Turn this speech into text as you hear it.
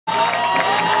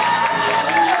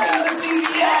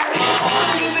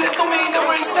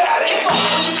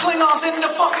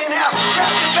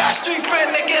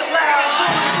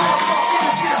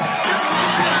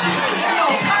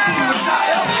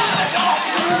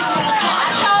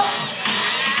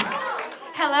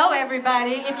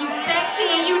everybody. If you sexy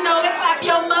and you know it, clap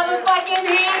your motherfucking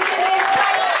hands in this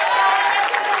place.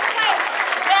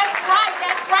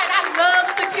 That's right. I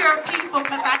love secure people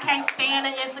because I can't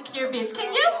stand an insecure bitch. Can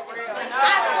you?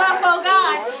 I swear for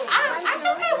God. I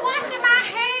just been washing my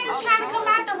hands, trying to come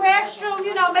out the restroom,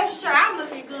 you know, making sure I'm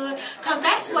looking good, because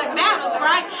that's what matters,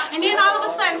 right? And then all of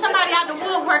a sudden, somebody out the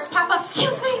woodworks pop up,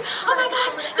 excuse me, oh my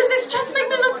gosh, does this dress make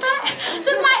me look fat?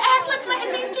 Does my ass look flat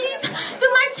in these jeans? Do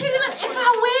my titty look, is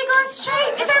my wig on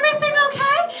straight? Is everything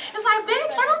okay? It's like,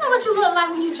 bitch, I don't know what you look like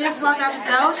when you just walk out the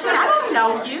door. Shit, I don't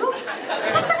know you.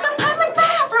 This is the public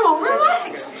bathroom,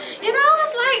 relax. You know,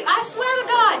 it's like, I swear to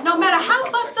God, no matter how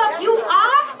fucked up you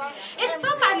are, it's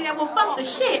somebody that will fuck the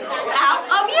shit out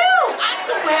of you. I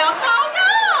swear, oh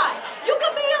God. You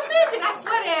could be a midget. I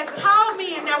swear there's tall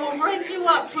men that will raise you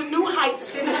up to new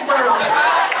heights in this world.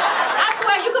 I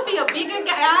swear you could be a bigger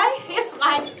guy. It's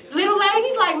like little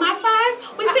ladies like my size,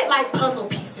 we fit like puzzle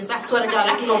pieces. I swear to God,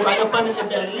 I can go right up under the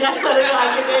belly. I swear to God,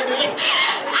 get that in.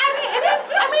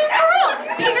 I mean, for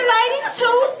real, bigger ladies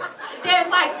too. There's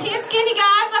like 10 skinny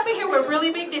guys up in here with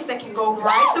really big dicks that can go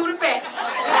right through the back.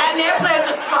 And their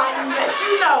pleasure spot and let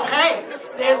you know, hey,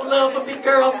 there's love for big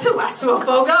girls too. I swear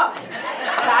for God.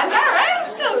 I know, right?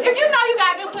 Shoot. If you know you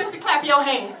got good pussy, clap your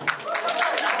hands.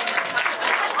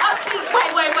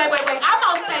 Wait. I'm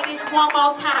gonna say this one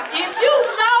more time. If you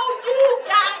know you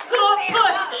got good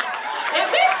pussy, if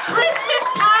it's Christmas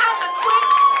time between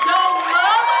your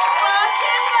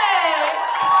motherfucking legs,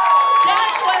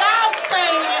 that's what I'm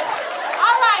saying.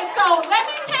 Alright, so let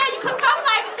me tell you, because some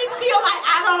ladies they feel like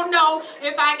I don't know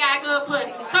if I got good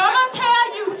pussy. So I'm gonna tell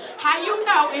you how you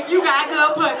know if you got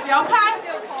good pussy, okay?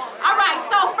 Alright,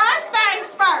 so first things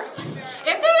first.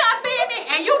 If he up in it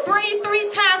and you breathe 3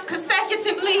 times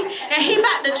consecutively and he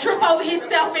about to trip over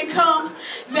himself and come,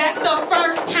 that's the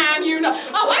first time you know,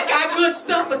 oh, I got good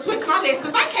stuff betwixt my legs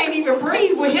because I can't even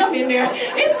breathe with him in there.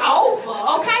 It's over,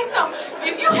 okay? So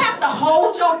if you have to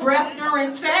hold your breath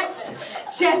during sex,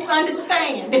 just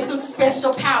understand there's some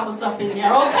special powers up in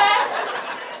there, okay?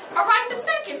 Alright, the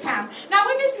second time. Now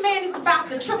when this man is about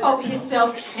to trip over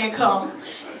himself and come,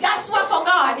 I swear for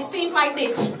God, it seems like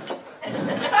this. And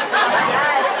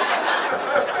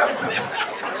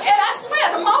I swear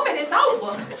the moment is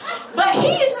over. But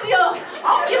he is still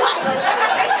on you like. Don't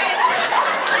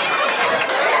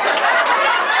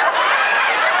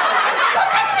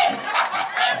touch me!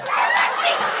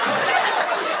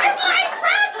 It's like,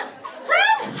 run!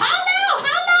 Hold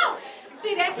on!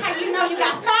 See, that's how you know you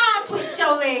got fire twitch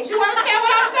your legs. You understand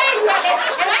what I'm saying? You got that,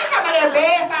 and I ain't talking about that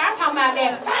bad fire, I'm talking about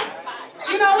that fire.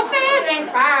 You know what I'm saying? It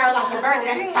ain't fire like a bird,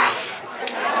 that's fire.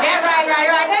 Yeah, right.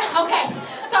 Okay.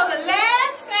 So the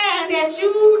last sign that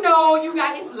you know you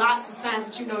got, it's lots of signs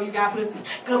that you know you got pussy,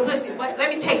 good pussy. But let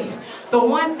me tell you, the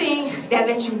one thing that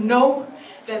let you know,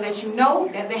 that let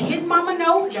his mama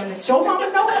know, that let your mama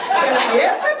know, that let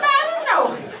everybody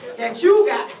know that you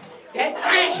got that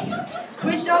thing.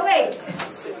 Twist your legs.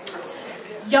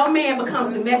 Your man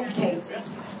becomes domesticated.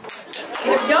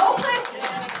 If your pussy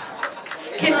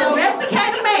can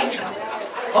domesticate a man,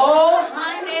 oh,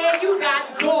 honey, you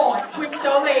got God, twitch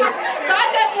your legs. So I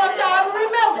just want y'all to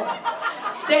remember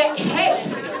that, hey,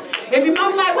 if your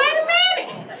mama like, wait a minute,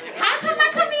 how come I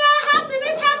come to your house and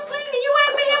this house clean and you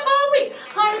ain't been here for a week?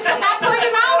 Honey, since I put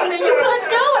it on and you couldn't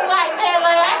do it like that,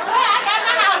 like, I swear I got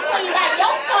my house cleaned by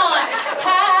your son.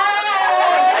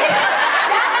 Hey,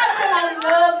 y'all have been a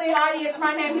lovely audience.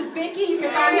 My name is Vickiey. You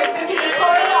can find me at Vickiey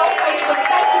Victoria on Facebook.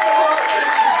 Thank you for watching.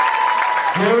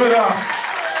 Give it up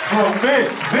for Miss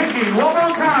Vickiey. One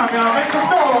more time, y'all. Make some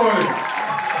noise.